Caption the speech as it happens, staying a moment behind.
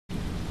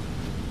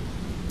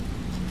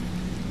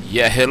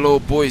Yeah, hello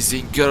boys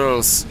and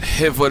girls,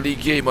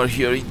 HeavilyGamer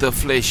here in the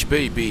flesh,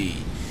 baby.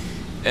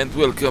 And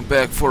welcome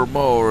back for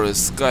more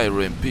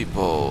Skyrim,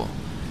 people.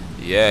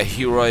 Yeah,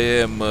 here I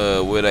am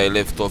where I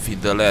left off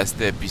in the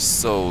last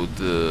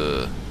episode,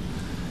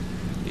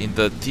 in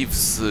the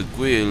Thieves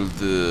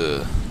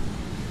guild.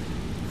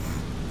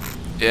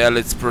 Yeah,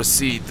 let's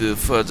proceed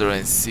further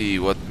and see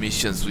what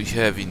missions we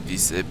have in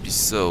this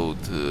episode.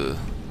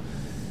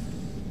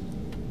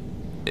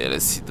 Yeah,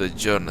 let's see the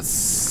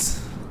journeys.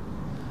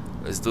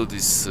 Let's do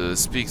this.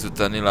 Speak to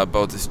Tanila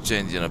about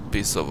exchanging a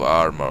piece of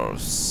armor.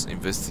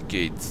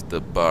 Investigate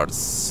the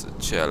bard's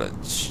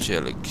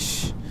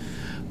challenge.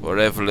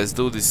 Whatever, let's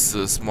do these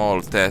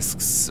small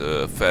tasks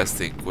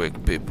fast and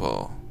quick,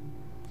 people.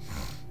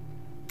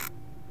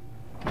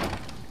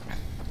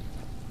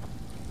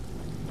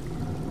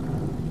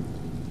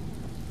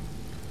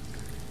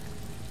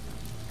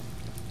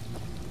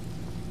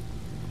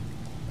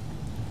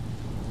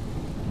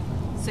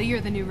 So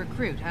you're the new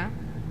recruit, huh?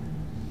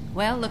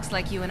 Well, looks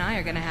like you and I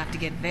are gonna have to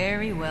get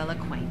very well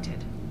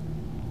acquainted.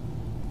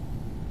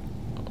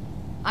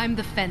 I'm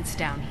the fence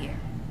down here.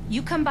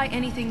 You come by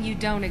anything you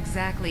don't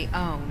exactly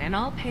own, and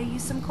I'll pay you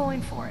some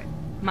coin for it.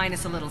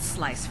 Minus a little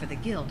slice for the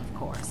guild, of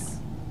course.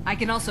 I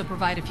can also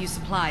provide a few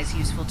supplies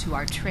useful to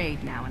our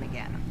trade now and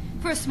again,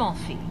 for a small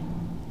fee.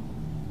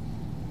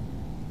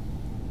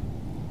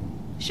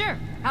 Sure,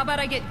 how about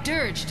I get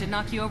Dirge to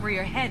knock you over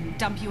your head and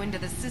dump you into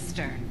the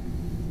cistern?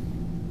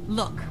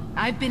 Look,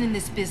 I've been in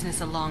this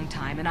business a long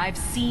time, and I've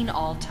seen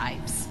all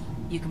types.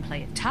 You can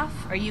play it tough,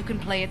 or you can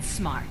play it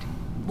smart.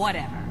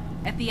 Whatever.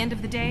 At the end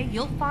of the day,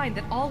 you'll find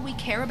that all we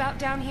care about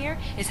down here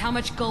is how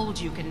much gold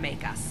you can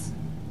make us.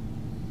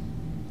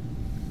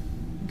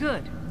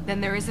 Good.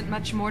 Then there isn't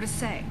much more to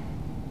say.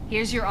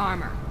 Here's your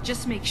armor.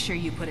 Just make sure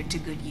you put it to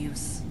good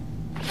use.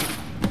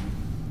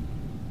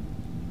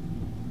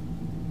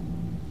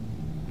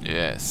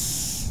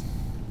 Yes.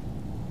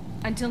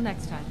 Until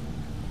next time.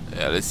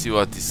 Yeah, let's see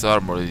what this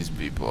armor is,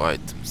 people.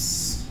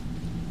 Items.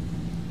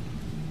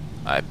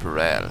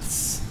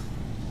 Apparels.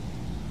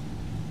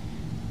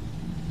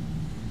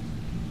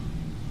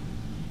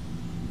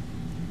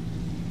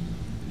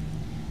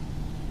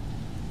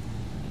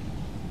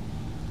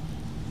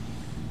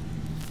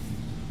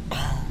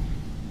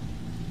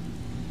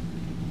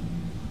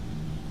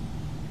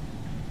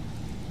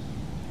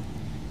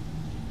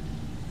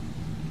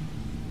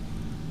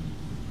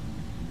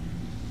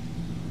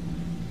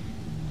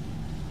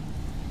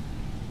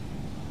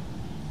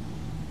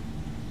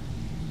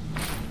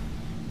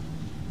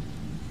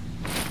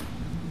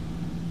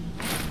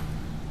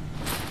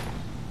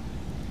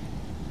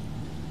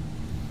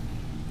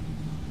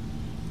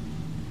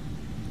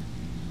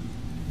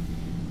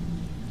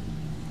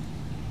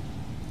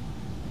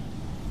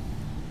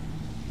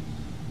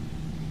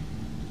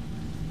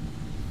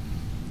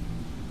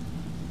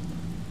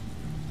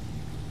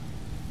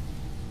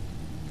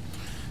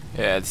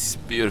 Yeah, this is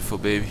beautiful,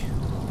 baby.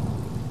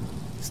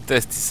 Let's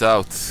test this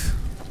out.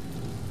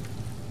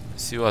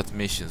 See what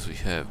missions we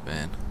have,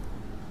 man.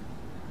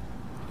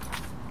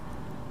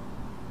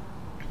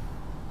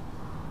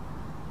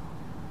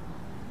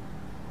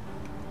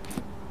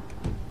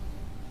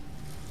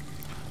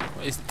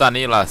 Where's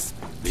Tanila's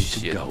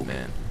shit,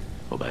 man?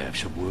 Well, I have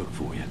some work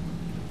for you.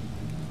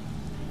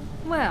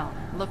 Well,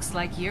 looks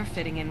like you're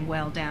fitting in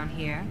well down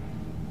here.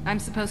 I'm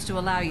supposed to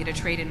allow you to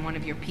trade in one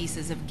of your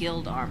pieces of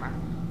guild armor.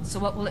 So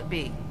what will it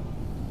be?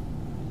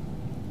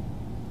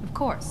 Of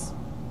course.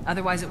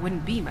 Otherwise it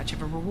wouldn't be much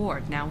of a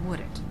reward, now would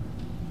it?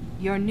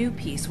 Your new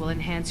piece will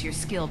enhance your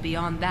skill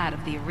beyond that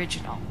of the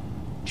original.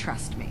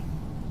 Trust me.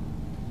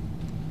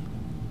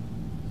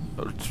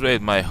 I'll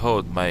trade my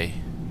hood, my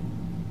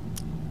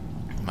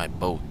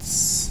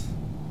boats.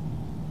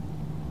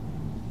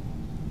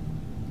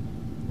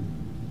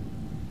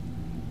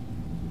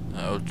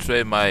 I'll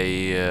trade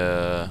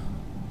my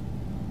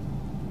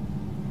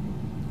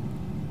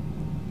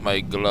my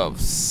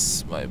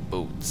gloves, my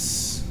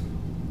boots,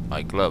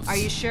 my gloves. Are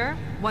you sure?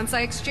 Once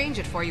I exchange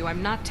it for you,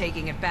 I'm not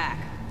taking it back.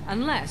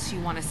 Unless you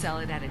want to sell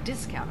it at a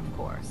discount, of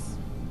course.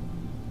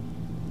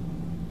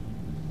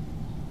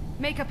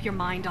 Make up your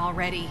mind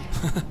already.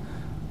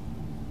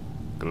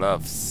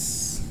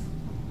 Gloves.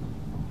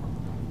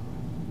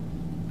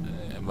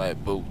 My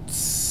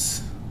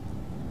boots.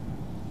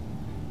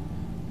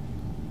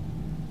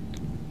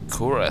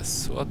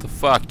 Chorus. What the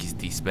fuck is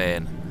this,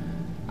 man?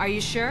 Are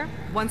you sure?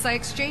 Once I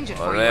exchange it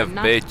for you, Whatever, I'm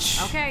not...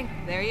 bitch. Okay,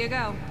 there you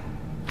go.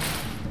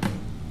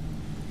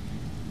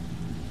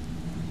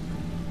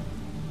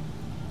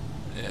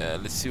 Yeah,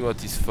 let's see what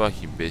this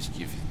fucking bitch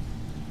gives.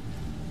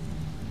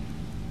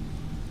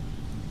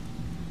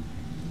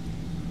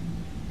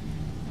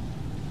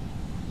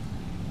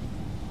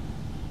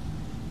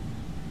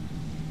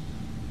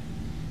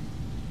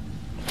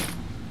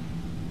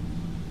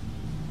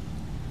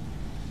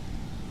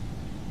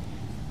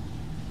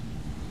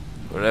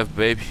 Whatever,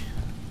 baby.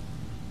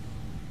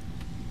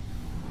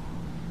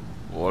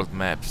 World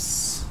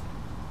maps.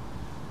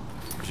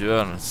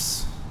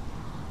 Journals.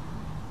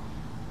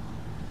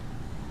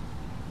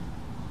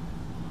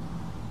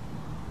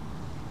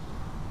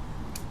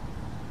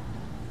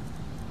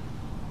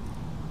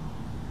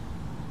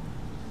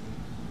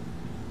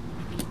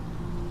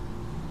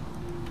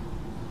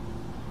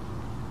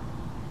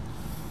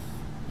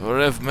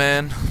 Rev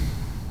man.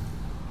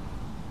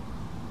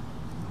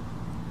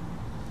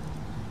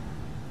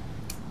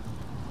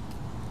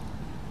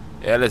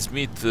 Yeah, let's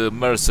meet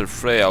Mercer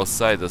Frey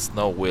outside the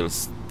Snow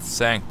Wheel's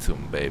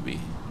sanctum, baby.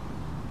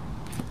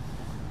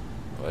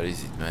 Where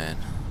is it, man?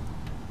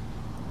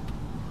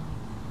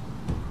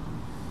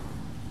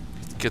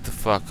 Get the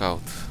fuck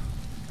out.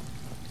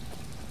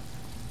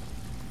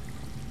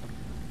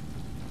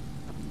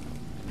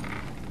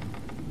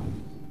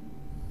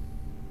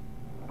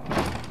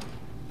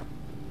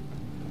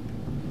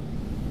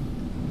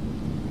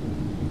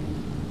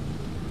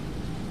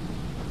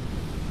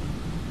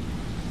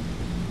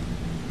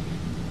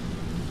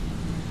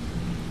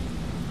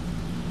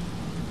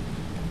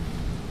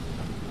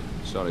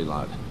 Sorry,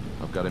 lad.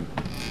 I've got him.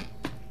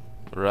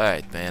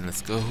 Right, man,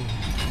 let's go.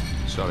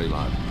 Sorry,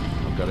 lad.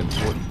 I've got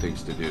important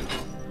things to do.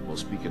 We'll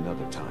speak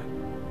another time.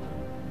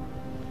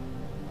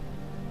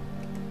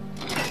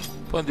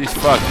 Put this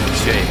fucking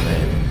chain,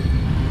 man.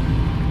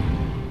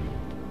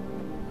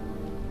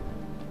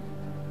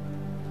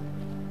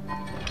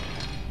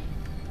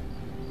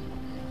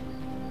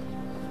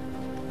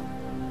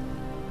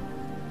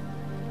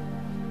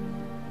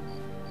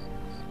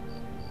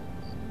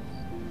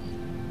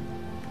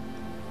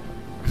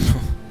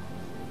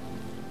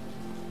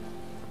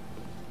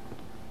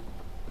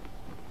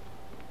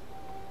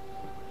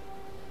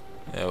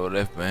 Yeah, we're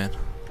left, man.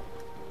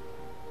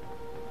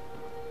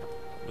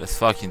 Let's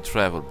fucking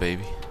travel,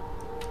 baby.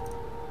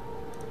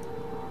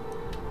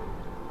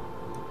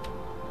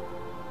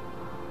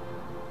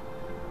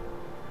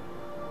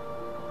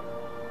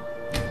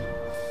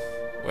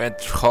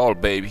 Went hall,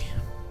 baby.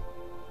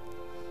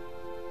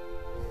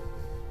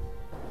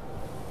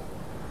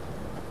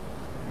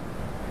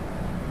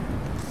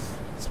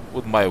 Let's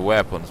put my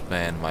weapons,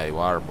 man, my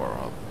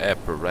armor,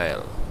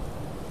 apparel.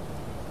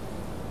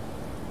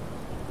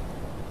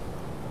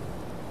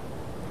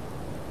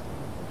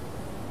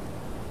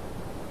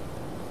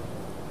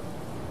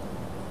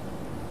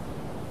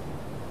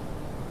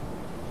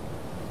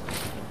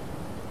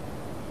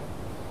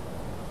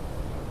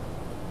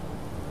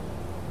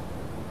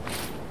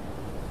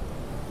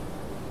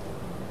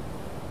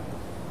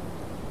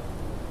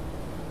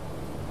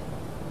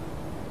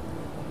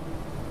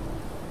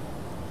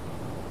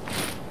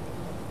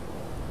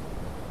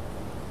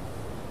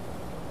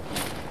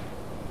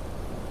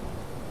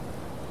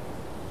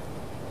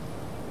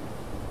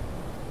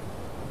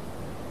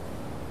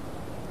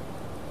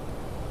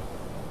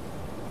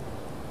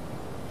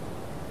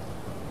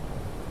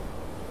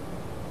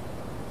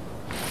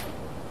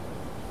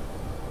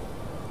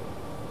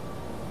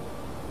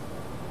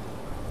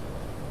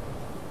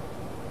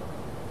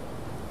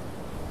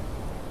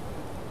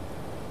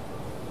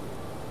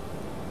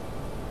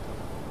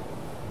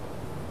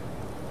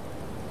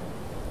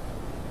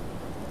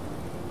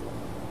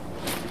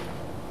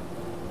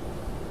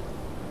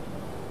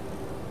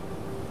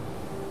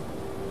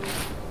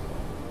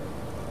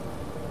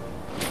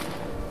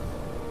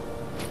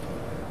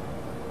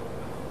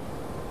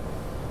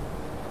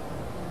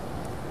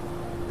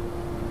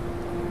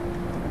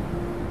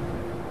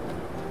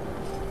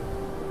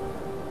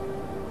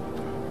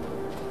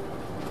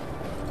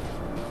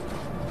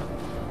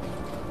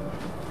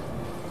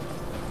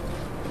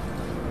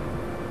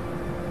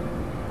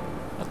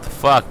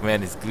 Fuck,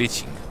 man, it's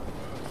glitching.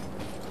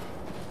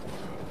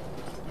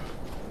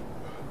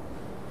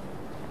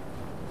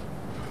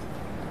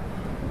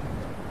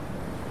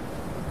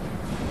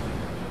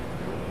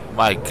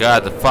 My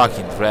god, the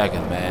fucking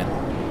dragon, man.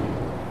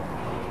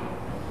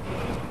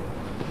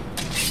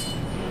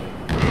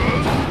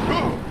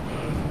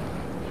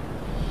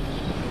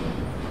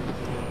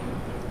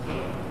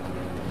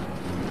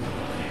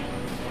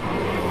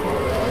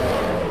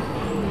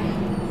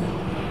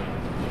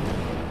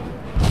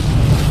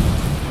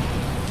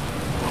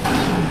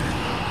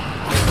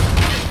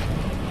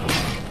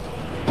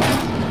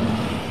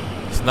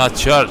 Not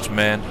charged,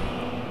 man.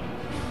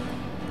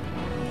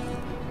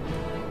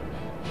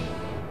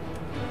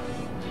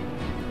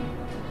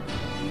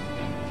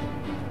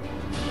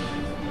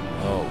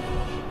 Oh.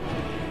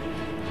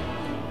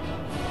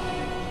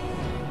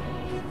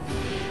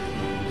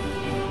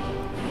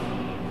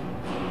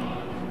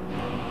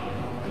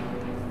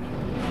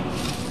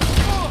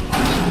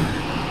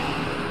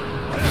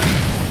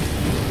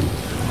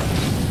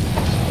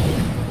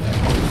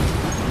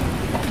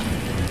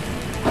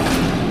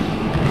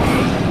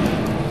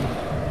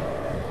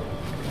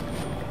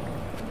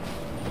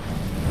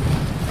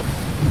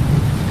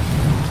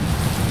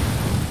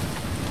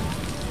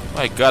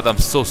 My god, I'm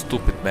so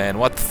stupid, man.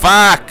 What the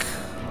fuck?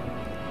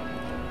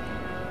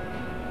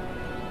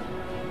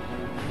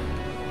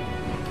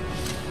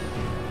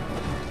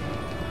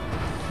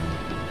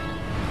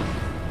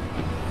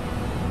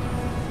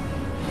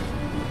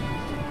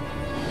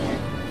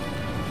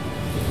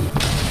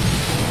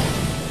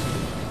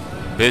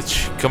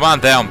 Bitch, come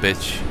on down,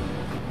 bitch.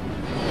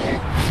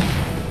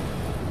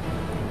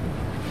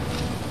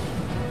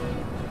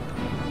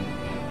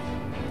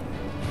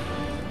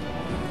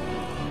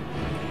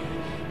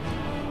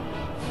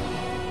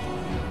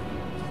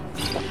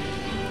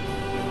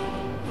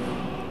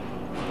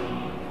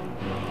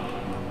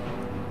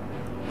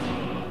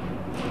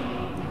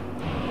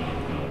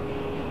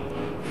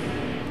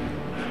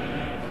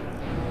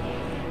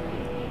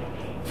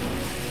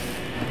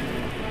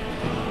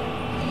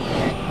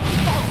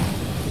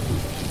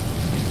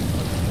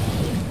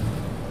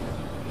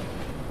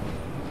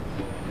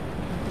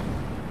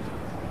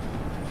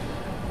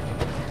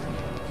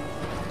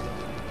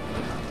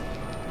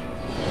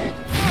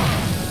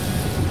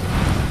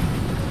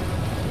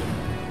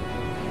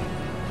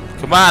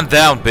 Come on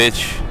down,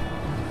 bitch.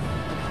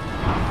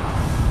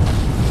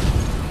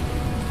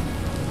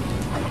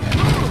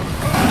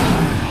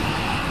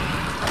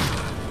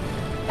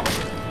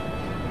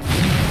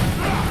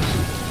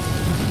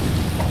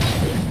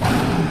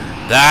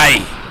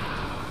 Die!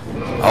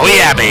 Oh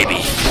yeah,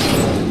 baby!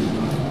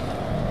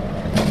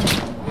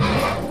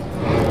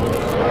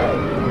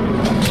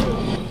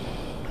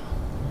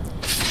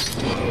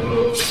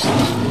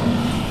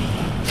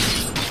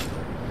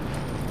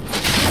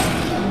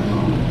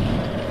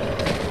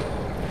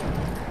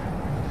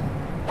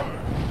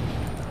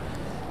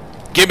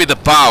 Give me the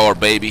power,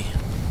 baby!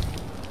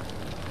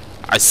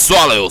 I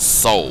swallow your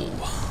soul!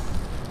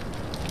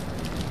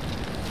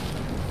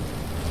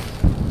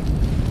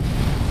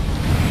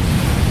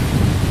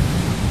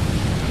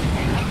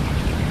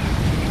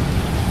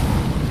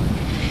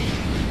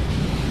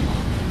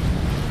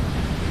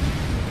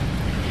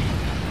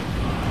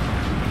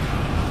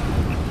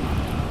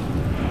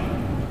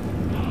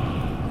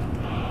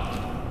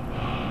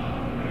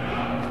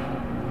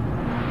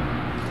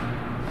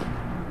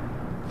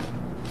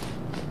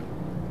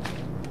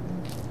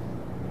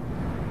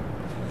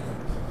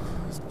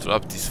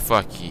 Drop this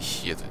fucking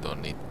shit, we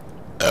don't need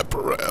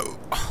apparel.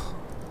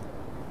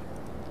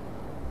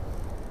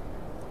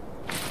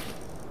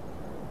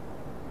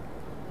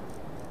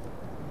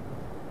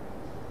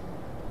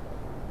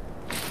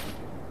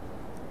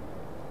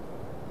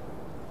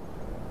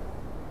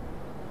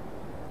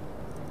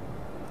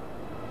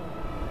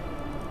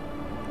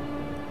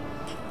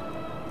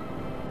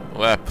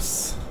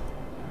 Weapons.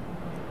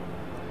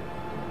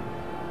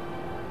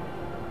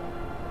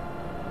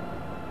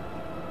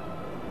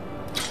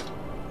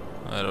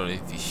 I don't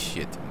need this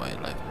shit in my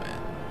life, man.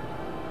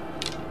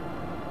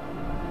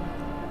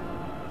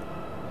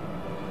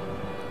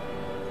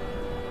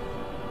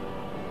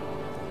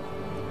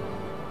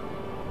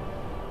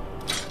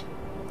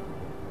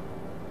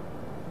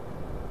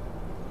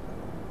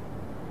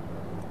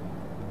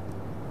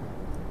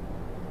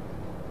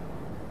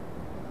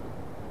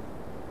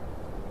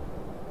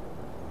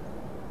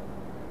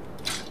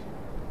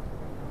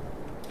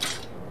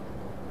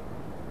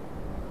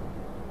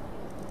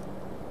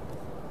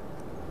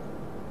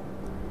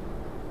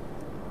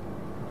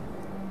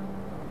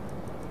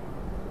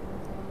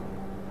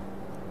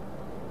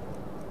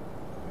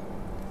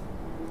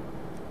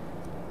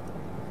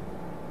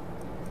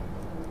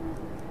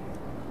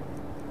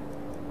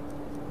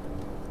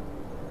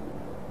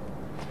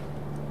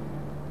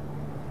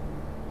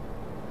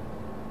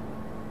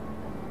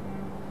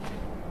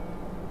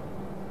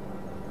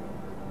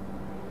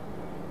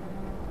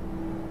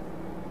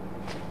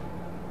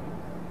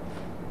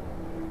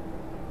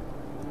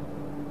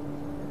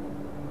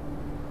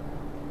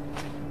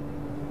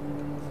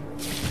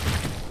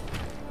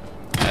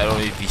 I don't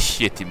need this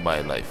shit in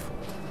my life.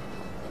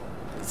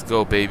 Let's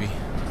go, baby.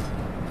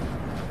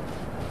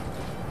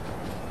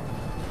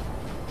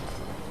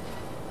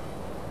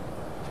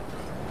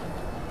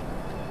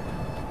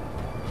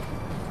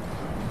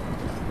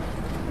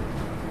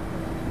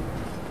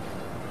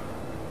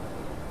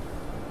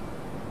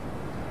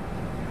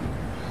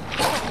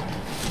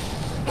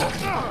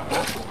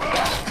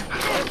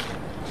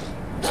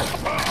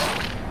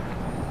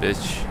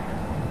 Bitch.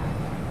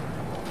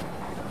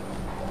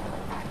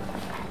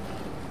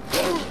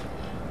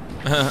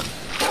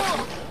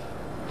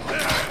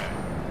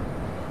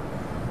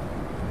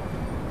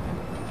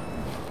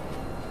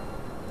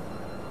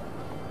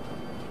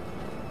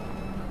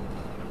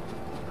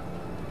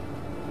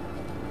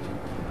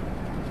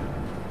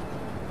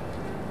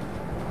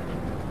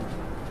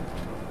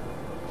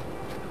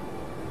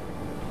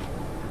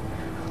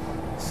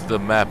 This is the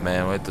map,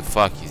 man. What the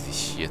fuck is this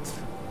shit?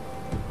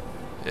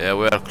 Yeah,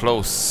 we are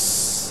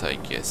close, I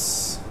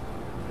guess.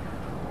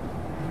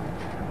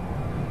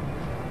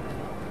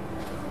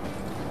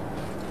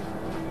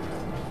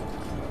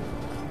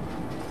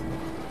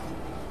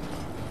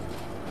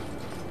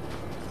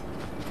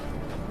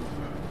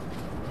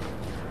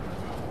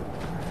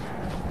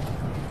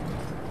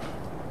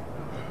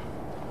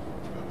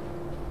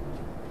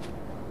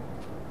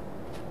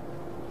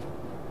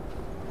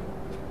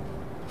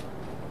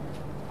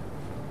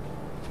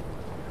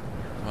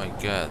 My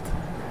God.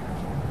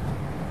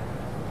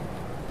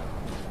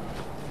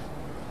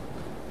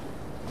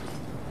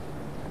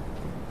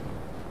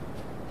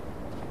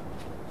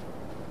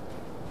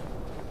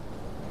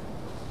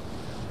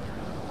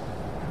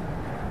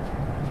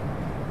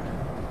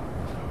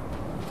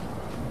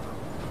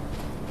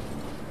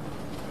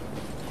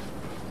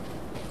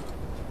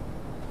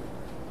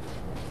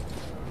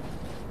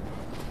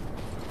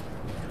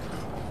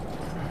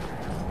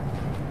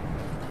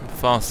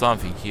 Found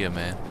something here,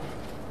 man.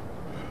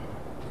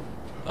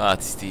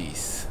 What's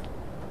this?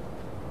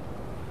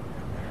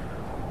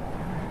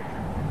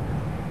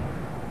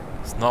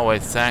 Snow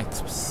White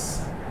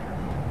Sanctus.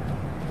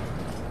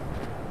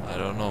 I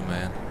don't know,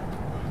 man.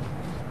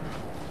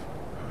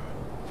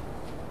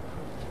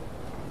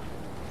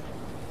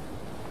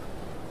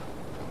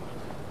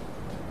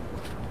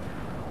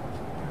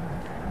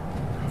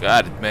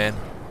 Got it, man.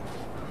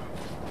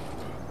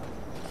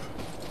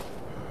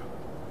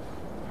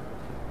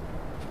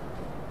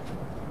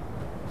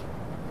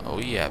 Oh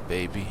yeah,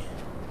 baby.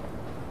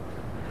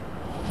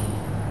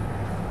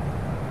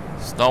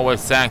 Snowwell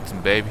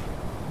Sanctum, baby.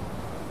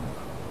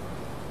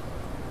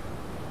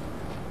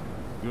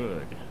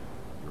 Good.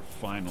 You're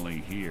finally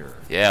here.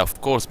 Yeah, of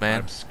course,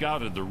 man. I've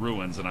scouted the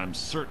ruins and I'm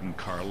certain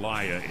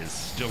Carlia is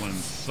still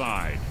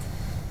inside.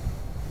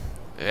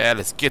 Yeah,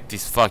 let's get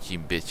this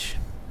fucking bitch.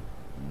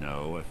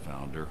 No, I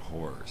found her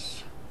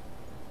horse.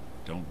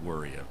 Don't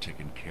worry, I've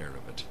taken care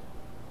of it.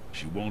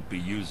 She won't be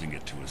using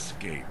it to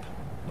escape.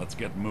 Let's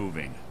get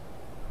moving.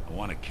 I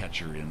want to catch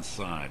her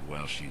inside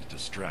while she's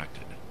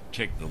distracted.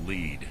 Take the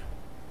lead.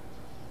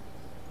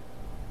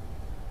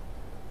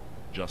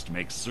 Just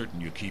make certain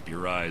you keep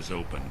your eyes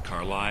open.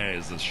 Carlia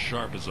is as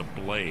sharp as a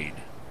blade.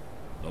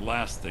 The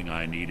last thing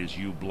I need is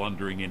you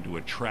blundering into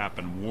a trap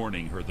and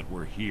warning her that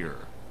we're here.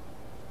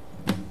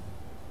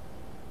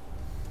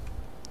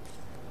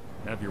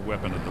 Have your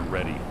weapon at the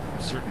ready.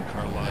 I'm certain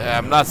Carlia...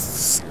 I'm not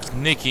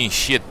sneaking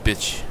shit,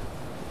 bitch.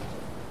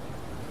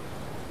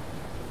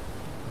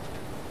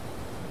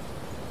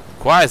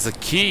 Requires a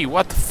key?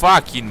 What the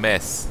fucking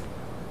mess?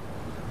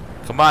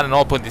 Come on and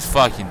open this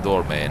fucking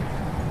door, man.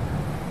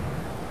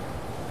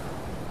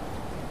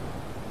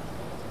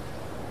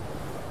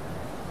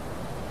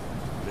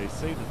 They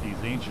say that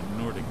these ancient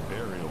Nordic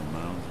burial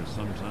mounds are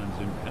sometimes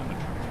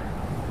impenetrable.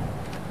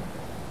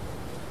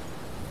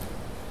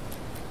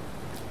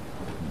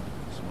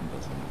 This one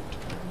doesn't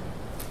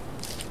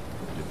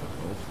look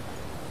difficult.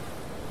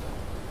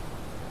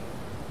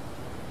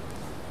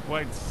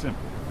 Quite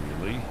simple,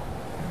 really.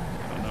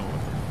 I know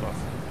what the fuss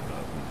is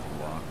about these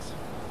blocks.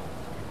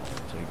 All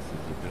it takes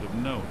is a bit of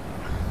knowing.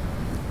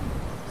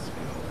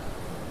 Skill.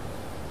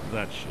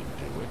 That should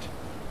do it.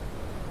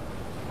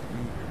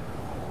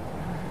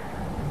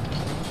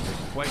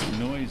 They're quite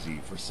noisy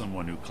for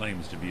someone who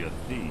claims to be a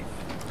thief.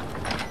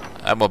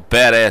 I'm a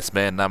badass,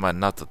 man. I'm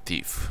not a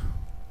thief.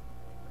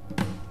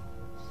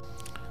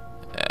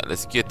 Yeah,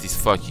 let's get this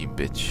fucking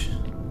bitch.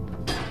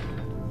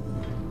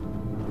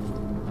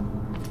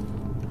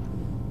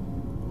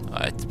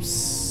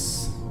 Items.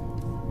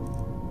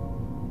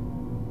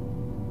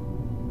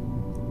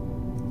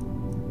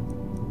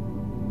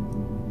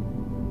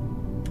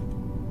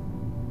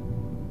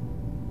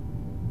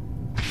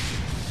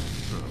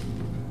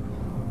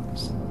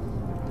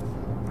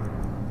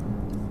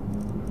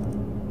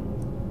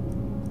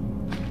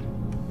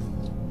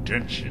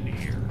 Tension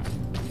here.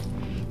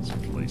 This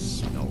place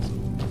smells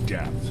of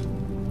death.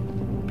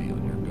 Be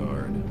on your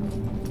guard.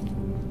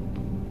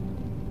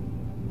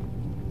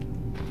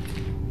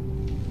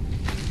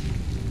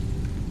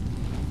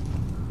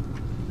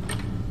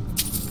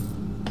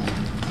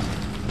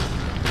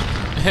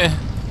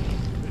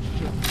 This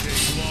shouldn't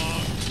take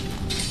long.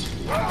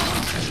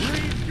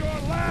 Breathe your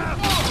last!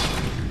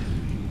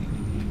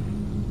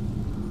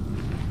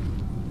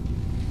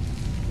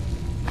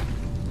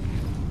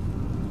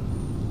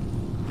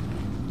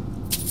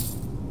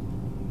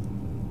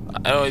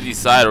 I don't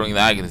decide on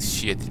against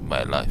shit in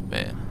my life,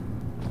 man.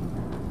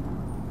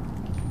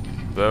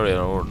 Very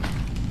order.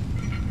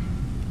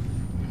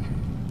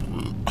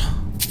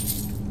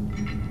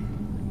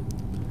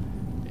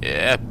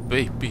 Yeah,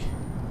 baby.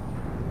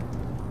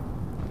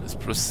 Let's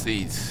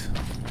proceed.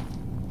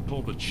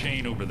 Pull the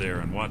chain over there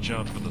and watch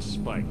out for the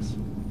spikes.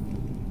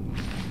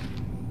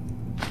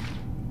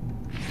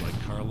 It's like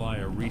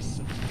Carlia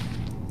reset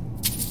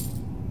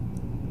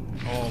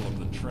all of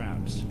the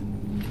traps.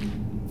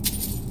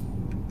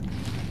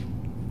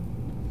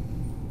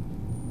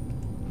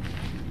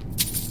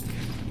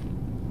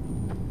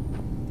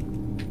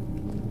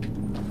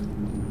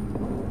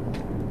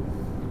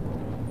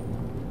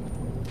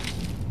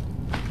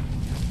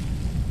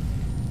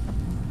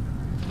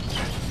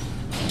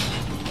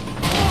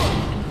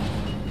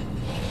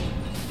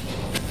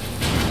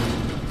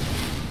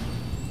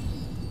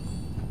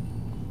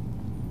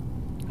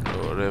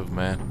 Whatever,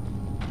 man.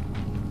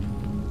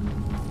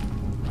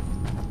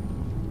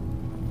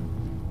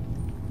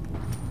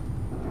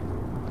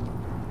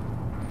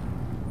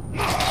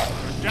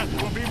 Death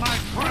will be my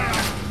friend.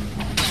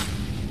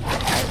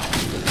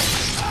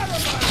 Out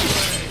of my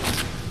way.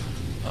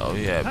 Oh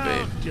yeah, How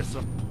babe.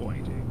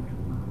 disappointing.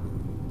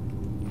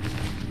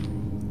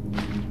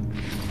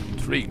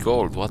 3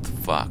 gold, what the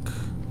fuck?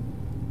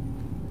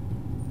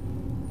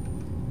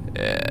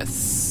 Yes.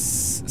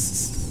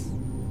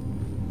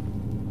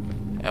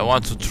 I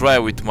want to try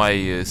with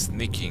my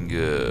sneaking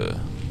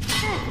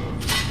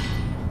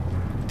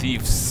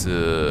Thieves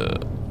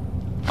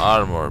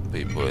armor,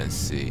 people, and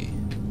see.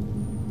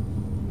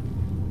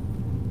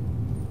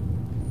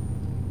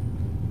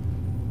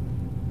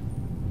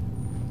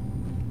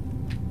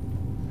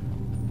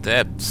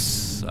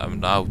 Depths.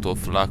 I'm out of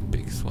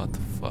lockpicks. What the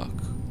fuck?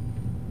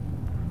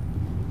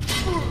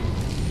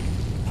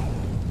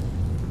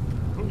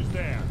 Who's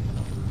there?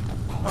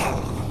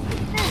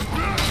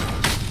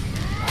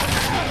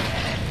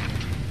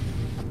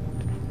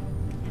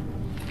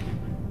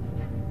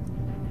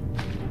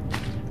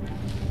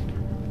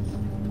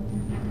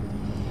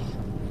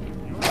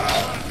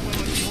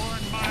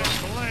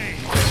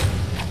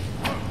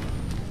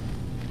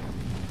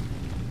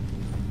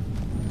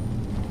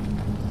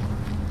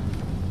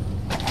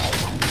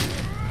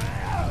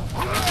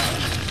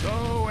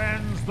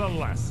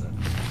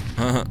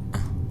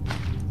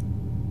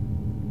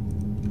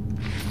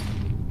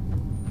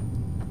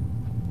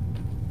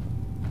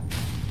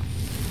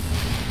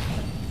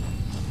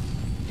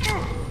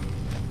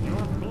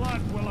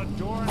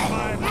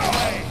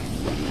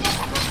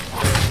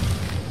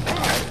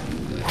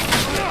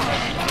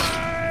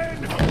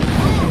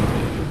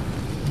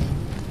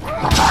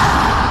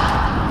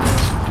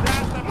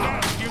 That's the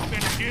best you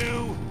can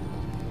do.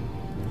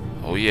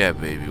 Oh yeah,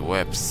 baby,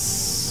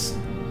 webs.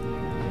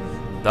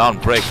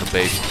 Downbreaker,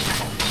 baby.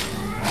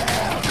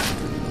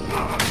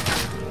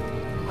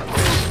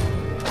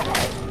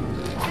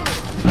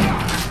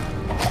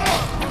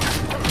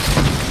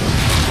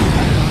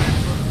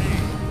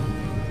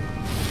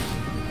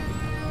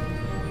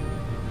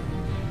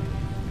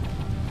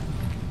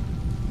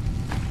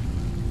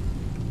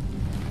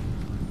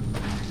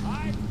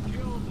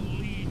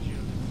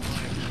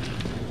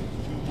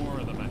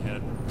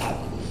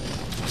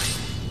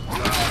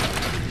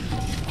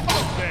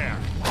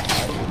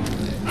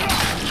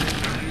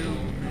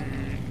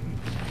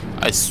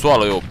 I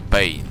swallow your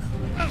pain.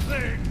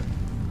 Nothing.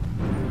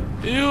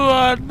 You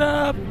are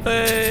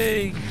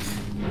nothing.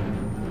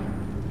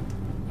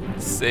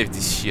 Save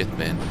this shit,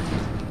 man.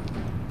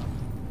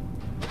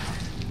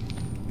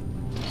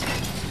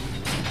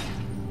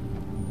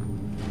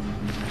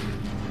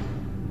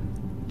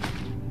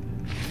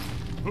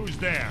 Who's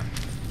there?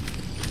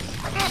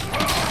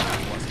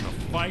 That wasn't a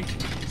fight,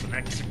 it was an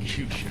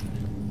execution.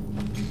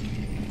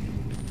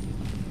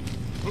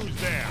 Who's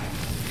there?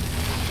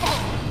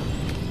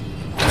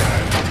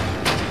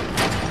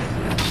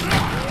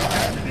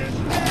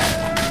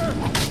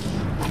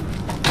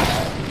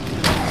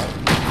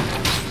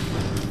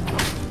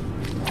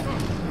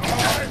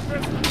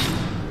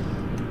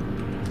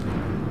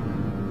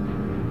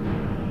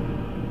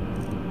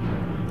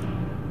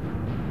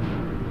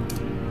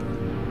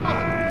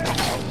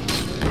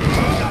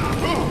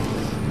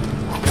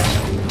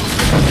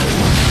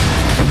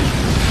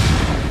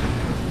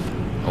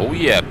 Oh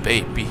yeah,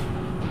 baby.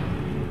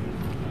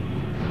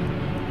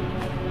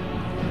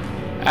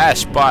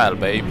 Ash pile,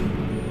 baby.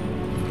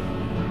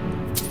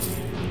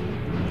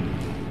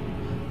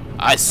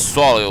 I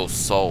swallow your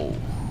soul.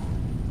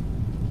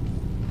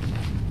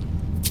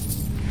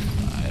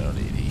 I don't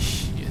need this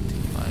shit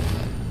in my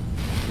life.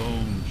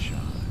 Bone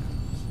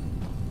chimes.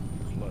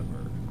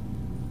 Clever.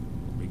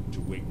 Rig to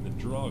wake the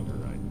Draugr,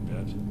 I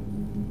bet.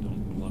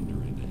 Don't blunder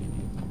into any of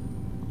them.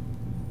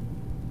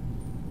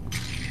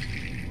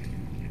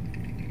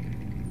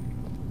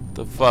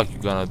 The fuck you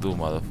gonna do,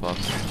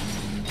 motherfucker?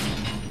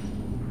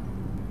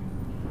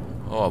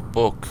 Oh, a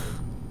book.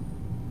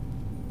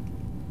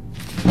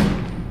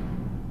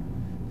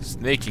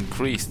 Snake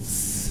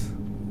increased.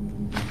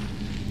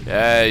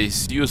 Yeah,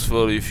 it's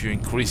useful if you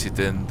increase it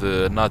and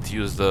not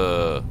use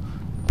the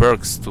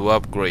perks to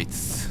upgrade.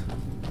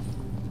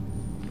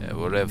 Yeah,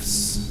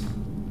 whatevs.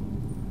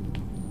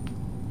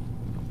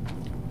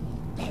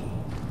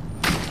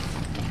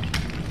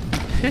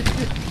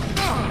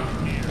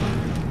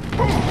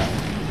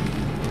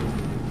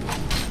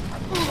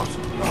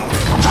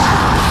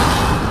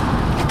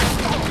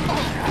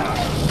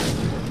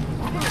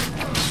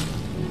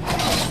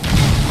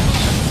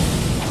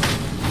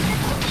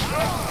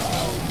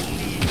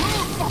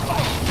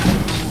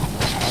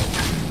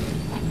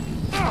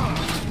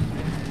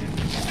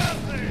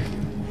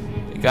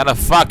 You gotta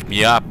fuck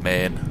me up,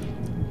 man.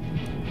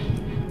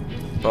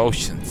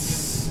 Potions.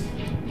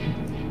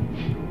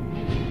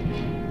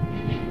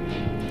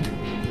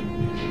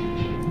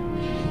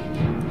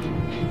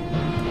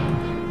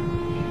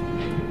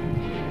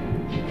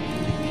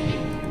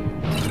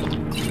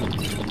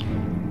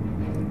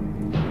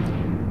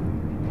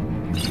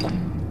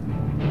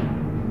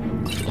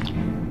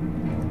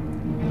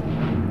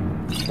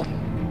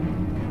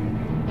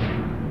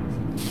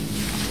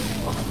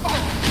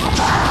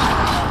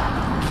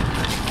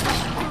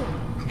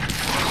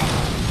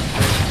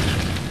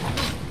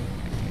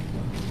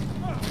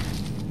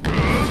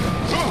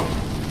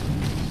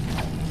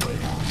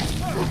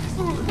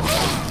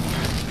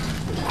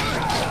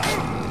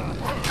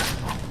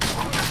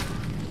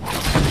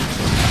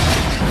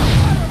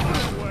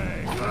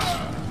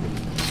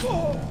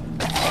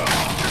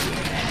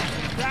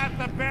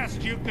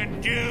 You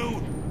can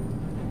do.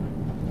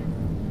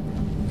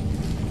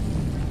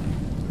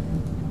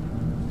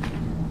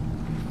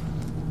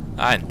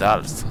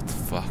 $9, what the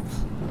fuck?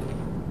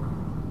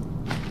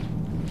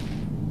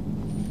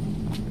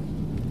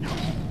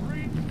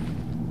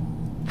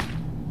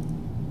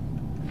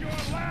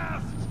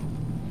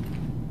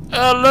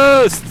 At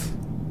last!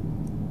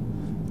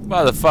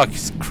 Motherfucker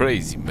is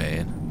crazy,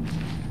 man.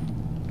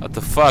 What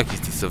the fuck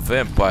is this, a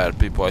vampire,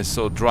 people? I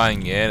saw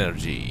drying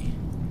energy.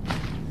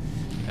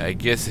 I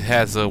guess it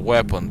has a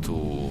weapon to...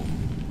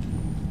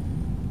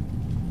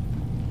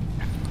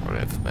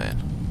 Whatever, man.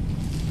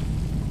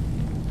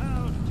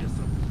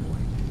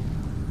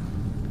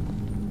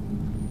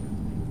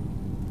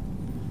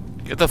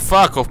 Get the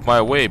fuck off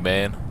my way,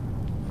 man.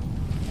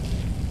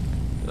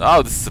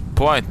 How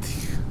disappointing.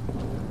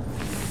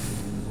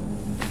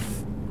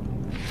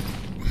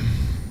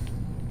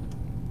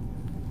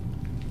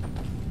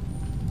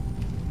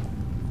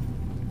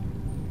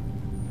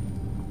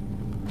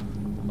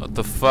 What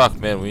the fuck,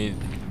 man? We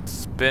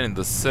spin in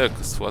the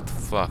circus. What the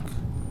fuck?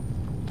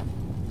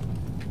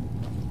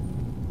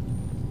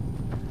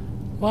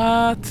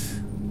 What?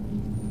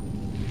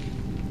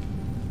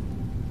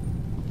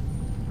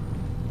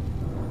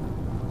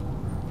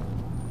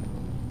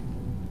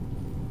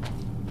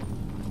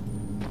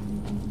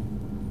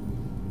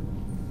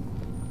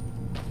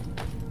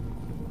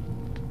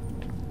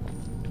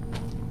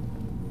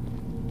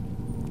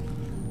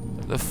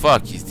 The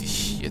fuck is this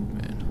shit,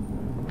 man?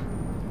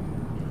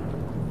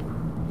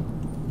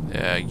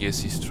 Yeah, I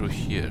guess it's through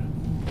here.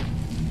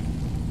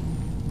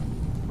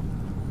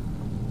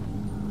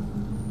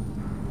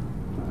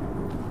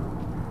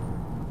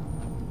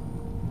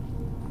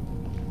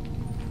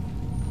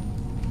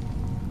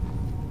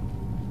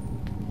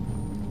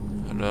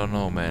 I don't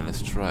know, man.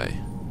 Let's try.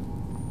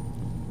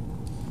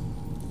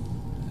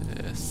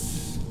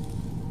 Yes.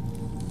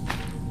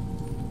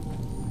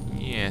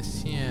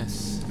 Yes,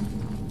 yes.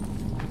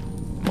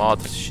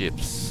 Mod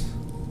ships.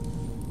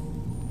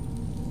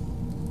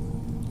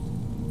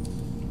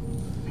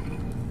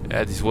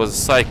 Yeah, this was a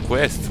side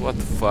quest. What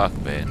the fuck,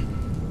 man?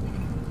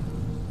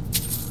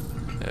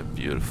 Yeah,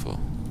 beautiful.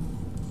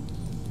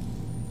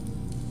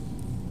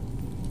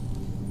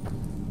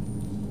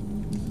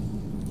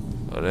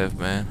 Whatever,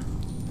 man.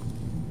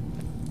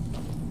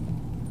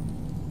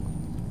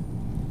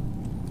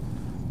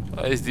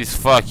 What is this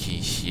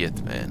fucking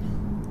shit, man?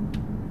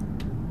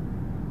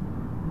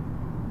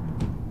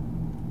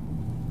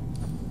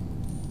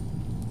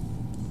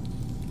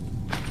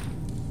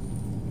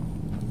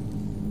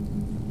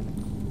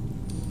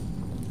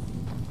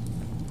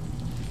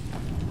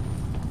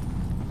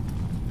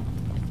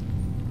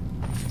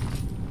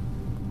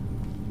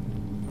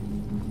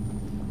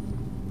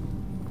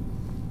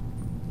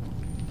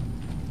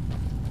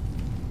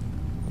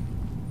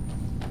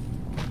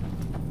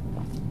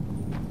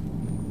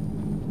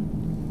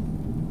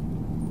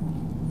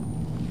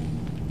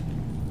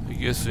 I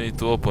guess we need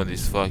to open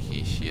this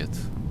fucking shit.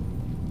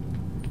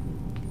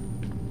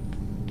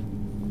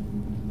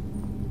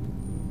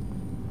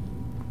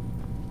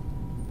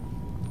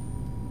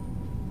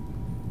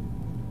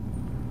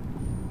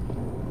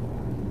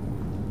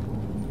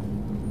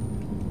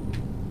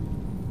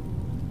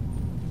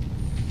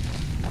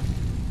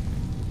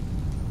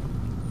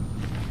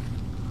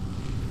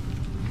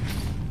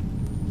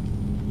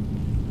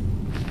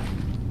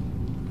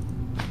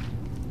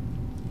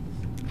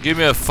 Give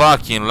me a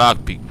fucking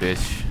lockpick,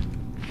 bitch.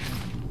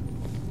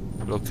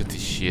 Look at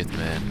this shit,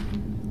 man.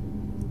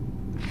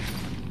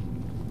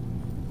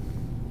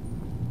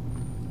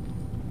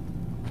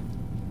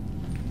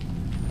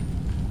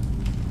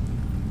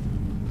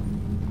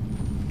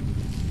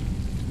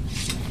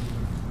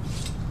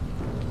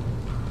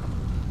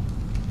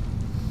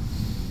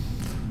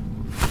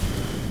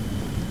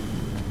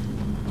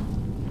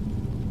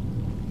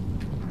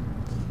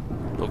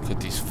 Look at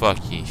this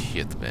fucking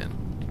shit, man.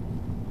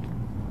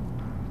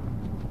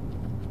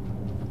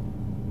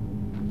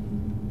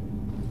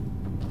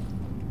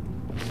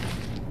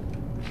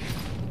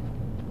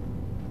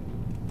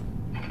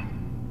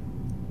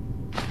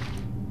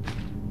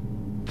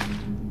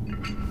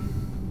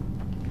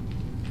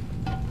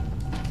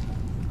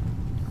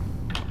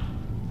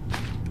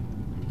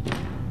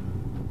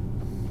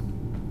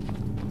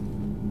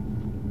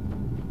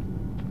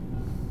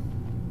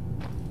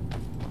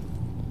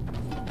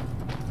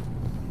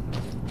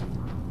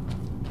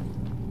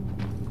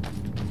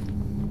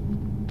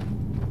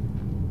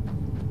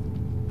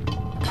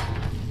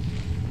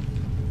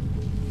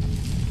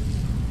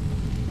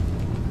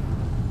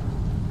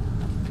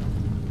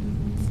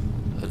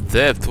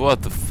 Depth,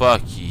 what the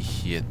fuck is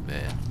shit,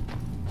 man?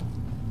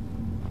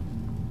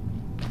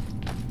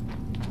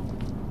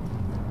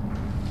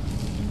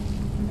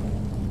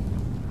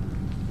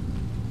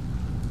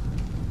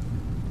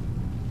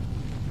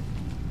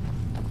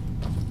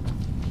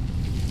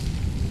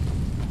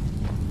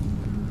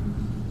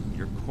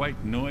 You're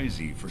quite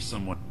noisy for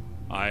someone.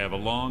 I have a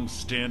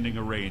long-standing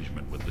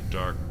arrangement with the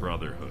Dark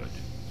Brotherhood.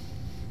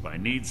 If I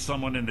need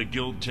someone in the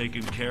guild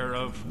taken care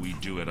of, we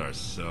do it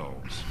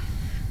ourselves.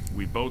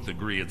 We both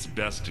agree it's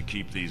best to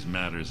keep these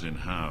matters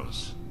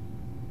in-house.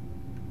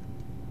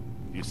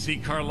 You see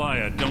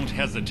Carlia, don't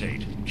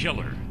hesitate. Kill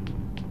her.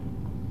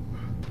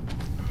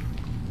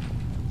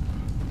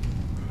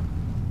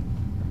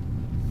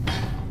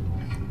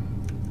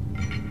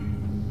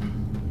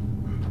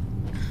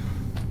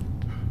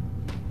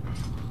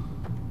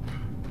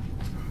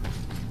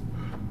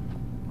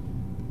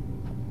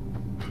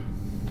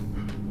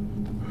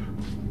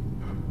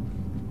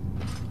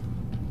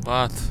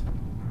 What?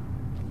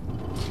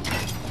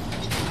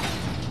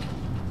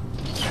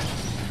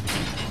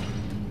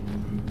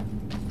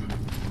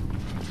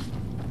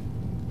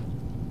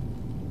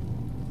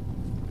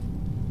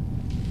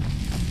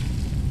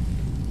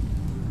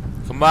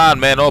 Come on,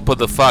 man, open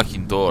the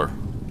fucking door.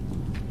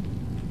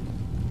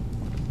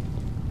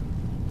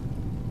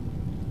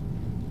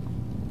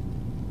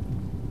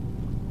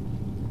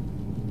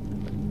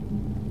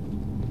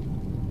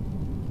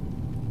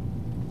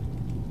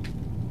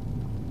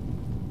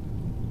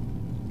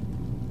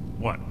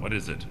 What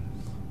is it?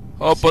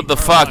 Open the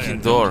fucking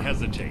door. Don't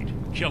hesitate.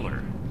 Kill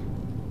her.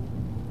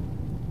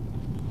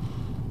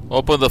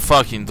 Open the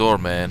fucking door,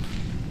 man.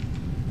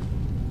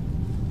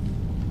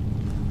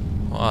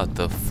 What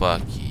the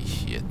fuck is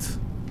shit?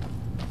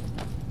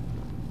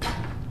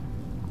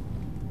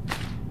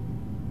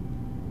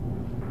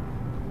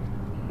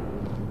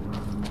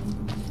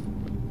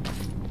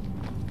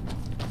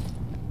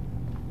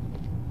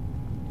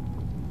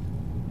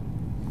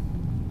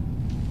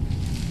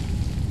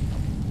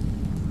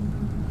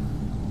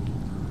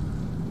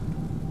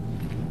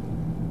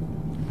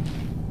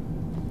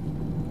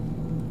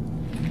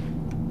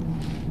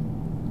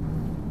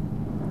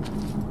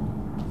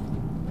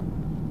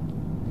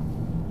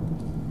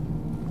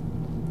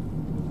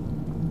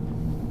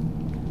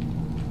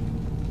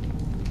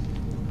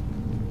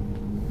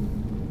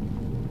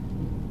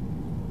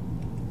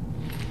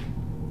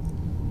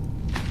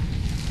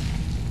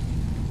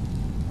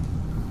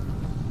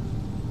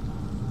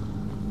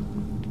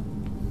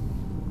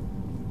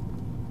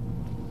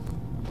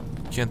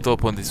 Can't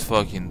open these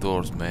fucking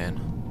doors, man.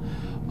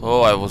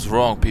 Oh, I was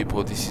wrong,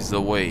 people. This is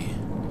the way.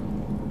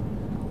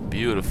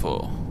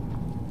 Beautiful.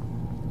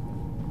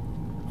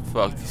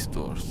 Fuck these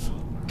doors.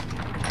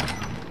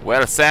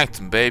 Well,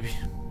 sanctum, baby.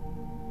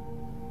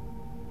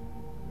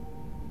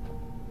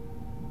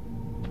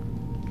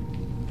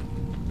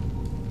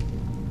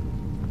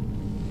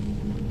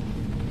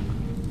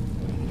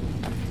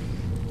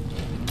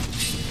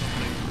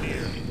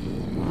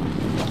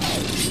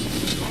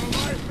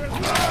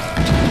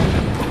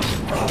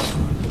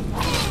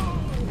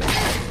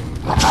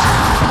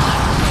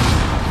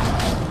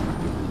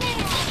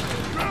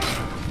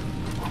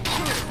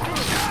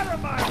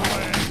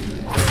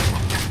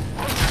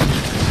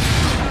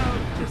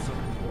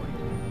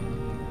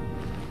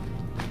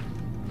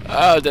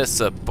 Oh,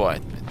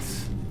 disappointment.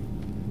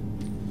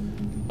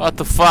 What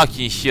the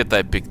fucking shit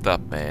I picked up,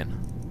 man?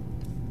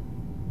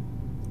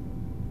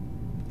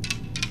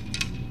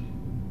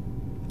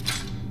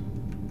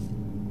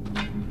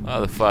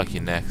 Oh, the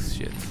fucking next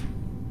shit.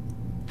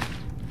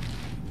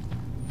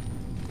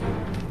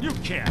 You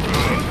can't.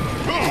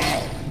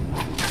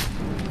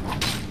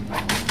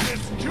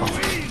 It's too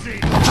easy.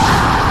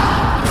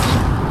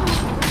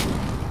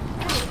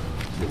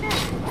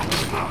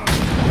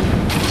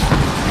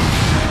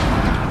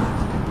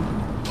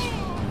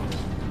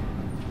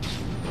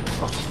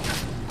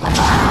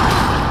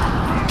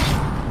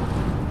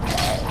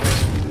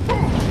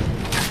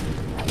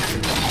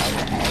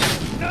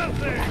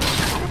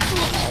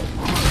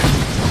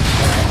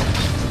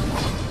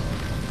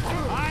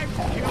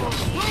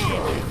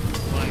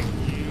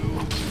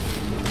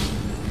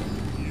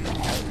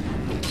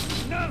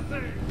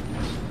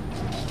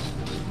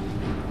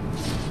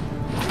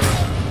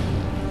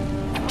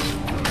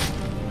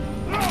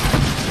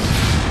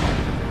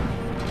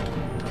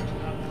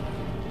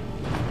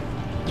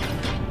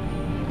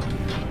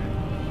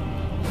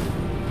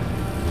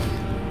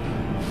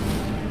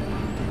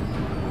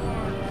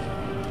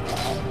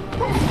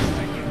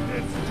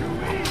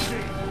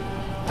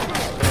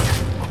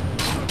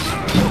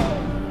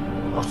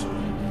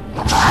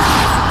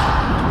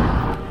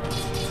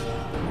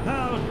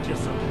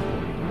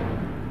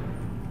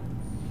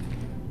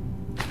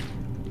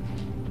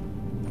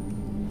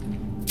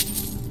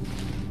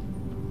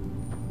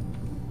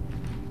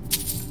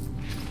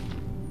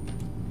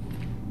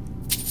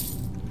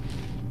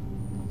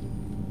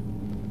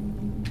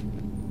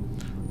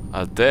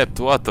 Adept,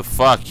 what the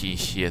fucking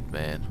shit,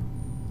 man.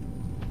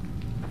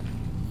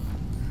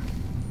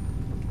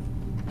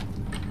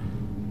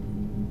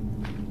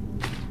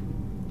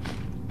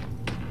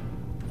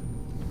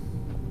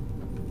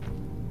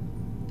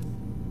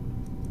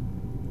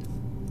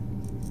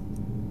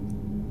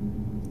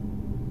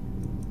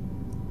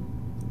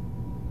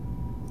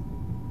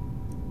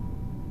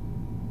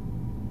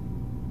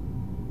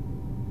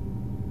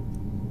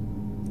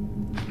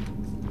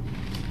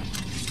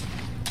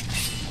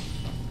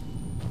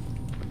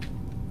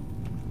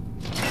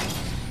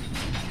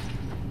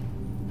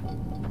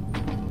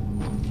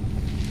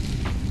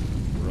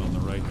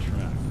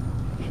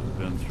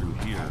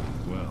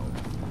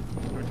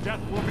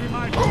 Death will be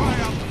my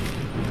triumph!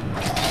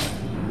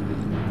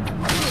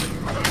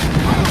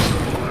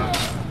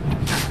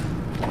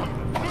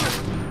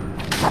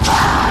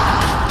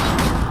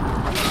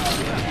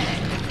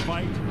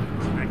 Fight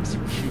is an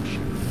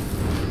execution.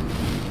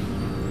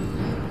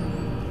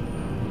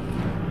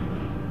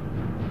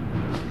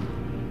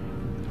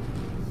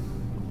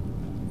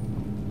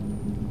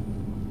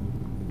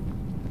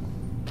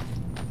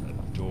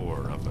 That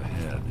door up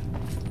ahead.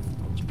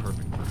 It's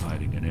perfect for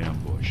hiding an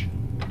ambush.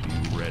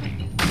 Be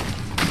ready.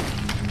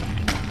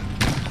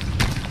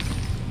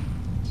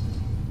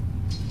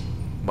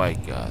 My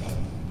God.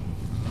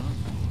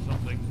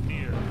 Something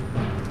near.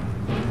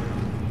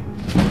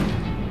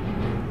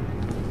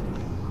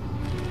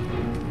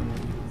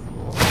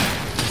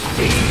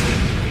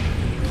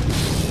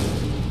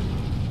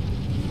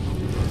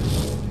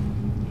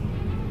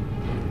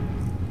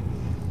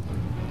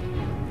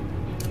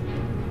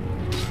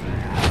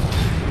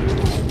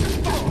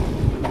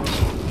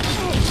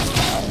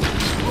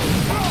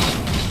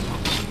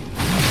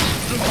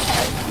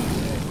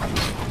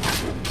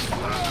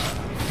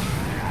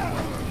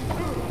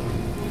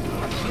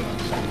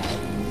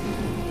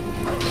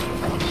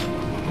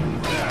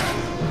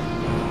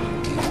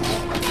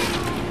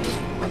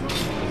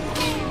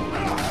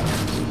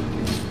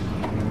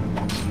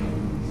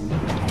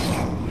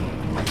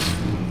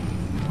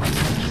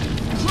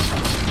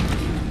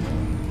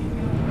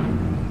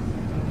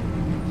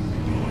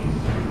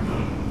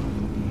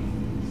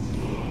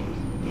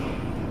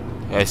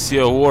 I see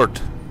a word.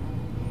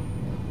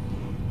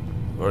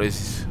 Where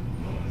is it?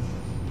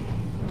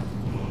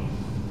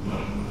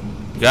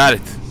 Got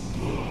it.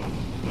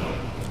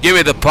 Give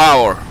me the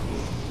power.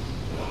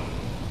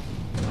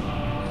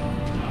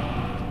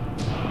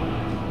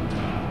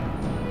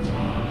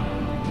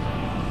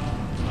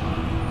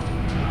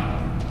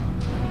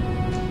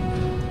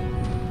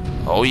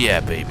 Oh yeah,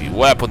 baby.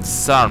 Weapon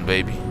disarm,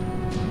 baby.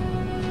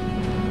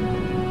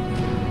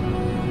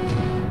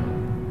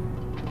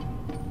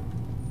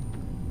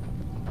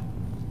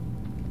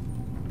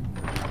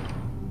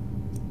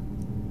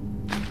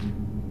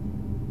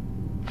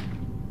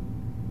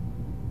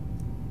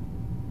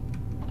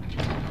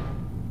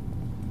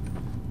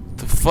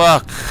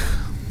 fuck?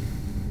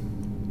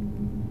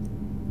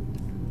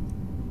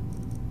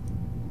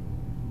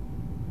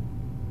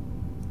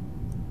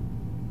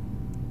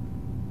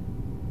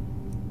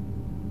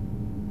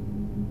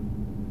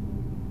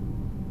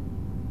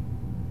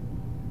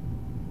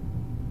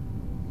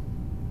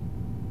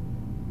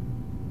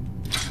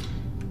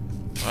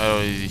 I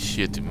don't need this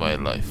shit in my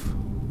life.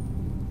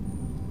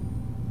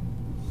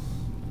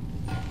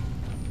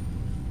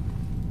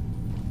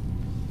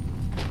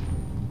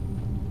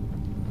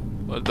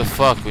 Where the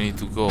fuck we need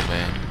to go,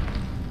 man?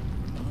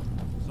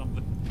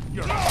 Something.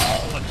 Your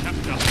whole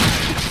attempt to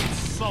hide is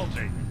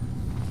insulting.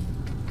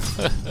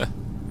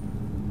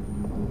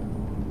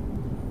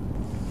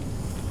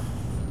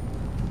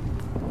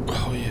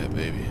 Oh yeah,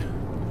 baby.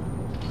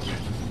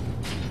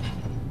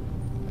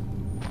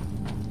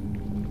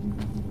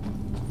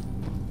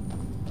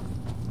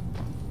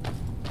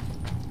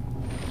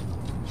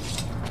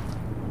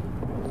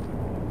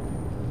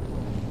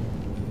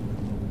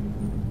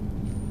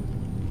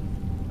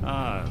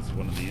 Ah, it's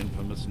one of the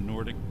infamous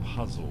Nordic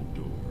puzzle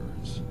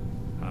doors.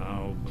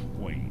 How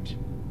quaint.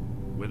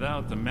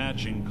 Without the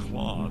matching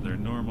claw, they're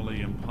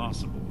normally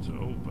impossible to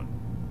open.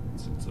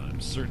 Since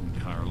I'm certain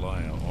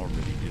Carlisle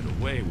already did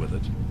away with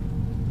it,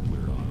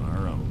 we're on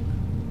our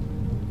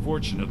own.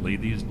 Fortunately,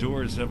 these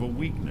doors have a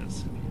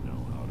weakness if you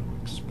know how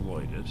to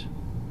exploit it.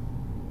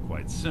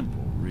 Quite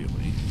simple,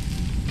 really.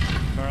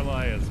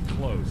 Carlisle is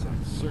close,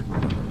 I'm certain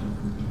of it.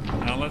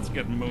 Now let's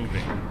get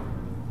moving.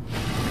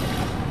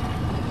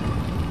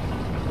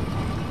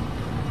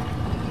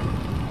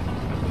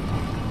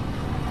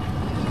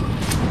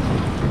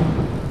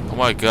 Oh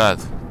my god.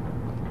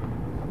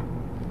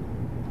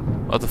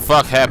 What the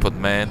fuck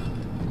happened, man?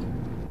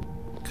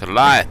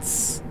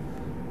 Lights.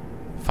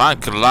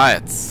 Find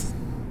lights.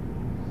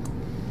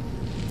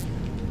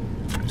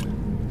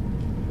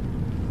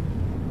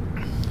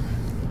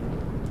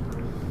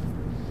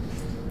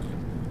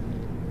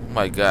 Oh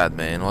my god,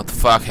 man. What the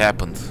fuck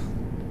happened?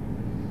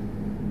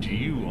 Do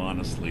you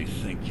honestly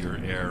think your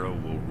arrow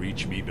will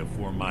reach me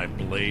before my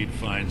blade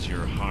finds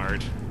your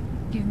heart?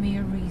 Give me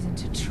a reason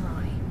to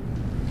try.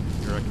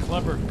 You're a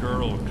clever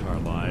girl,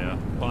 Carlisle.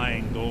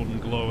 Buying Golden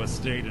Glow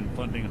Estate and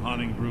funding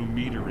Honningbrew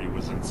Meadery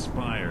was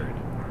inspired.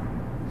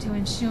 To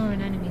ensure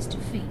an enemy's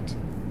defeat,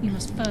 you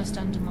must first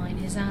undermine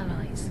his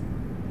allies.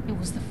 It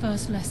was the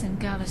first lesson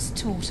Gallus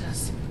taught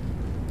us.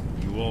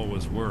 You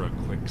always were a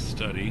quick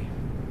study.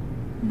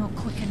 Not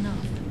quick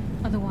enough,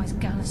 otherwise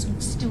Gallus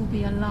would still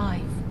be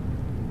alive.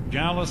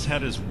 Gallus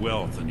had his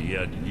wealth and he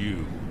had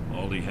you.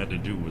 All he had to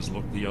do was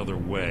look the other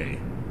way.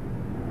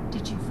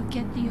 Did you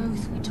forget the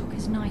oath we took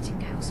as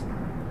Nightingales?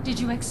 Did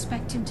you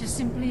expect him to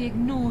simply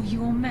ignore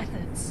your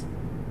methods?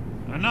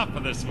 Enough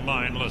of this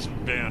mindless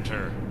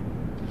banter.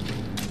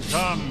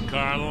 Come,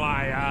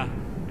 Carlisle.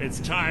 It's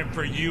time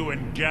for you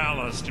and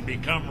Gallus to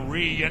become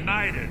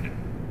reunited.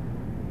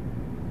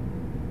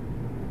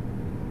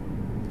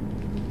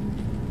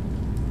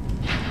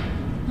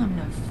 I'm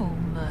no fool,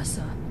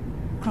 Mercer.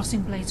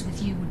 Crossing blades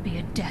with you would be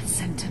a death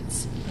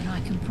sentence, but I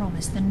can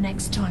promise the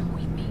next time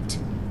we meet,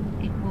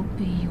 it will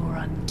be your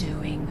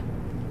undoing.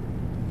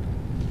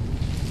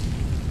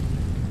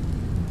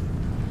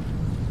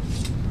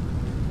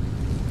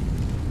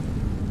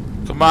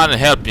 Come on and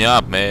help me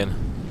up, man.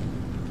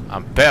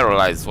 I'm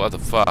paralyzed, what the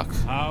fuck?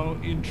 How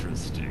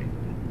interesting.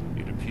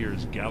 It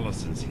appears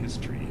Gallus's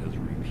history has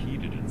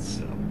repeated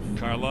itself.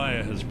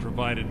 Carlisle has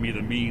provided me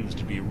the means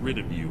to be rid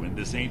of you, and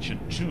this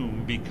ancient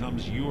tomb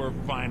becomes your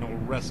final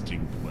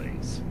resting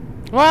place.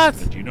 What?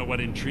 But do you know what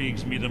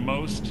intrigues me the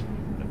most?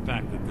 The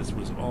fact that this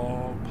was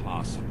all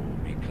possible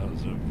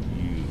because of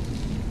you.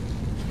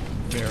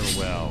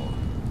 Farewell.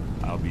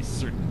 I'll be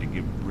certain to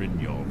give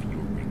Brynjolf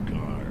your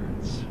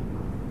regards.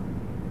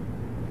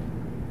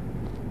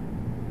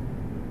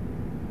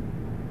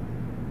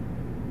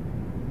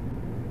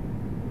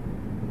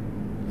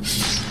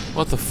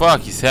 What the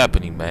fuck is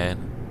happening,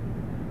 man?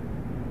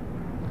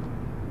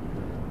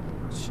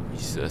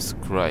 Jesus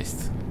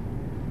Christ.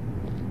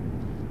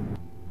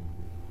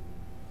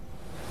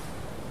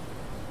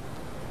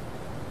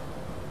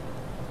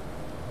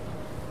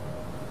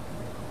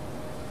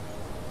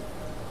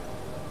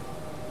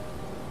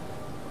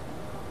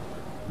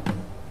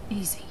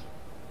 Easy.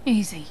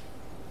 Easy.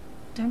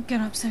 Don't get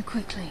up so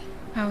quickly.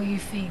 How are you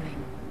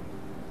feeling?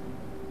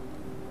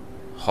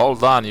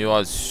 Hold on, you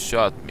all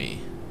shot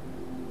me.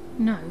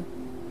 No.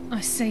 I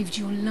saved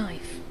your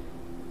life.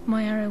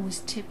 My arrow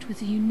was tipped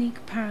with a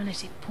unique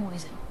paralytic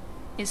poison.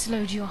 It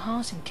slowed your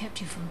heart and kept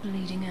you from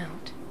bleeding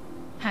out.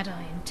 Had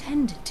I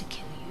intended to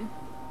kill you,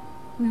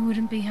 we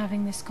wouldn't be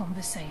having this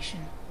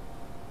conversation.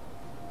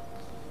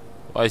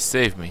 Why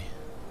save me?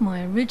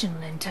 My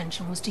original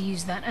intention was to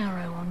use that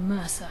arrow on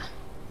Mercer,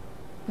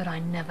 but I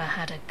never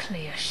had a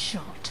clear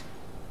shot.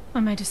 I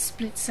made a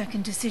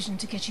split-second decision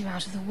to get you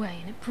out of the way,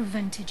 and it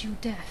prevented your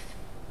death.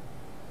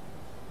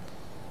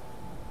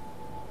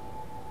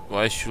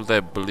 Why should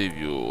I believe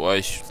you?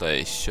 Why should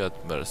I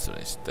shot Mercer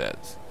instead?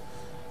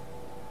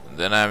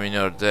 Then I'm in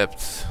your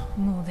debt.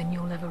 More than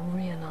you'll ever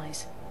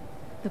realize.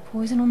 The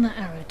poison on that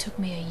arrow took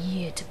me a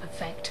year to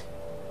perfect.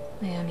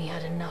 They only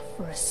had enough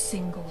for a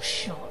single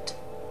shot.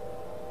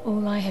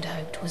 All I had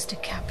hoped was to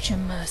capture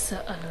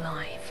Mercer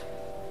alive.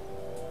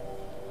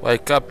 Why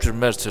capture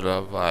Mercer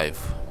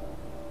alive?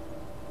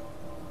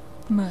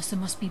 Mercer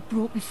must be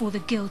brought before the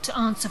guild to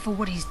answer for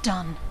what he's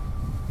done.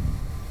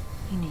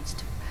 He needs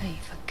to pay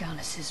for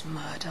Gallus's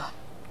murder.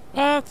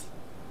 What?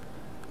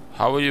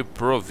 How will you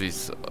prove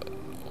this?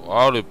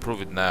 How will you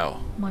prove it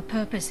now? My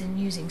purpose in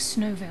using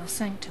Snowvale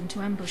Sanctum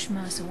to ambush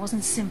Mercer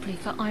wasn't simply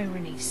for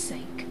irony's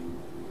sake.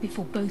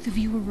 Before both of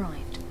you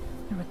arrived,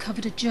 I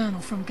recovered a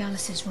journal from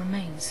Gallus's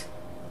remains.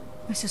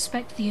 I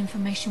suspect the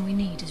information we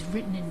need is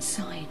written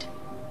inside.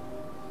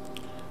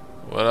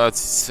 What does it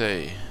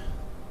say?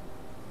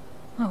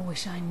 I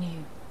wish I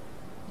knew.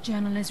 The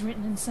journal is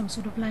written in some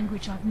sort of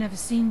language I've never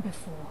seen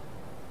before.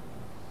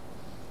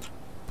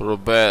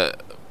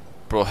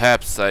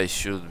 Perhaps I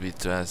should be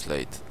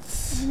translated.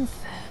 Uther.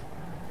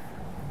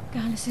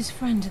 Gallus's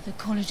friend at the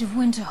College of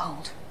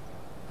Winterhold.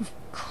 Of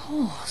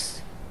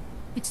course.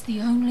 It's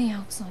the only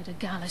outsider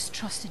Gallus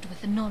trusted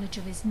with the knowledge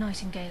of his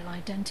Nightingale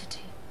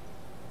identity.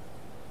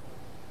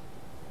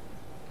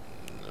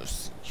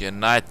 Your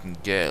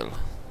Nightingale.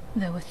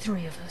 There were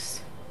 3 of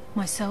us.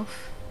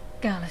 Myself,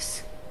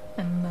 Gallus,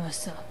 and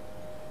Mercer.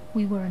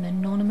 We were an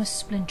anonymous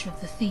splinter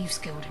of the Thieves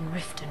Guild in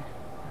Riften.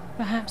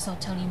 Perhaps I'll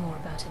tell you more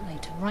about it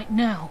later. Right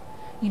now,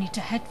 you need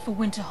to head for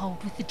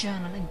Winterhold with the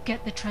journal and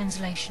get the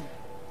translation.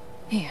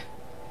 Here,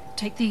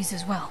 take these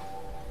as well.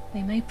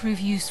 They may prove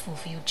useful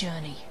for your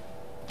journey.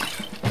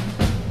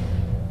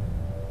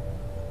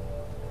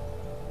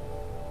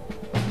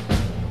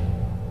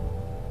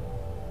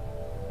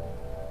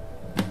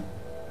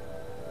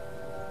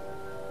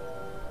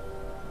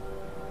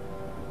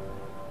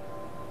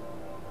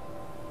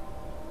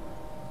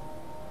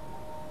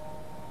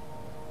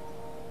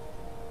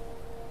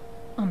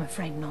 I'm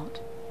afraid not.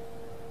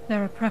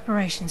 There are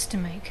preparations to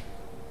make,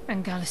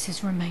 and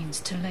Gallus's remains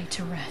to lay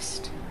to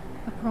rest.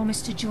 I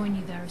promise to join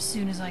you there as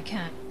soon as I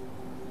can.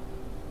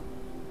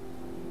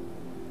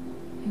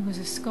 He was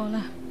a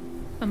scholar,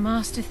 a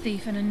master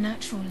thief, and a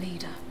natural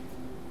leader.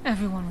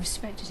 Everyone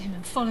respected him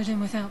and followed him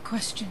without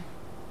question.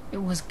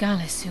 It was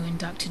Gallus who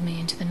inducted me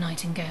into the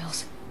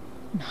Nightingales,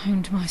 and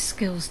honed my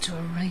skills to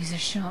a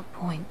razor-sharp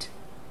point.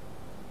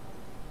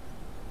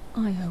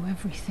 I owe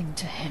everything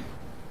to him.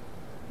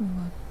 We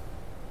were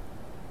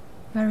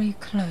very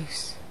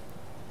close.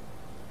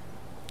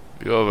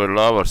 You were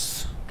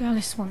lovers.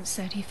 Gallus once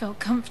said he felt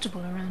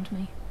comfortable around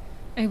me,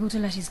 able to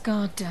let his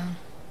guard down.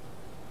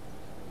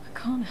 I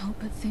can't help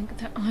but think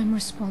that I'm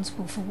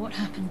responsible for what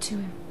happened to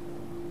him.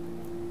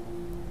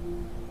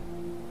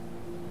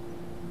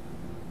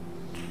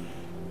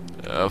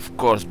 Of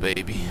course,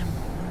 baby.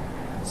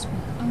 Speak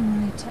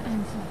only to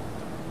Anther.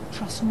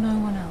 Trust no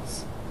one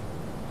else.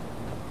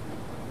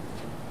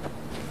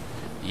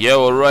 Yeah,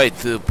 alright,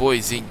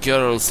 boys and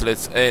girls,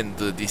 let's end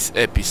this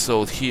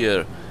episode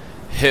here.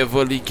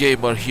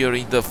 HeavilyGamer here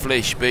in the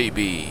flesh,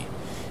 baby.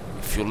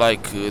 If you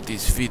like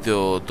this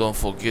video, don't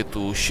forget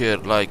to share,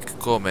 like,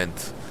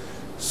 comment,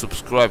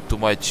 subscribe to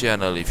my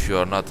channel if you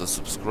are not a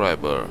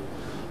subscriber.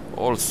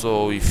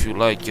 Also, if you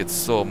like it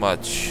so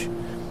much,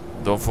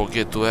 don't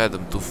forget to add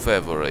them to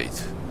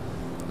favorite.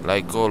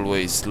 Like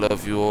always,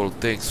 love you all,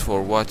 thanks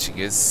for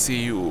watching and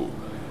see you.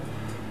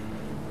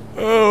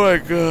 Oh my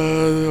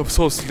god, I'm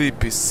so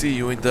sleepy. See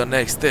you in the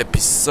next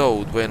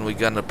episode when we're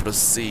gonna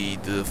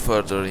proceed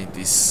further in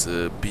this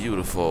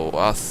beautiful,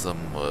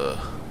 awesome,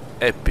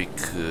 epic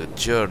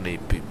journey,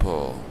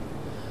 people.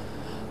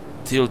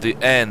 Till the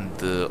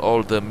end,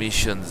 all the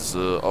missions,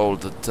 all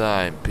the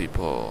time,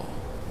 people.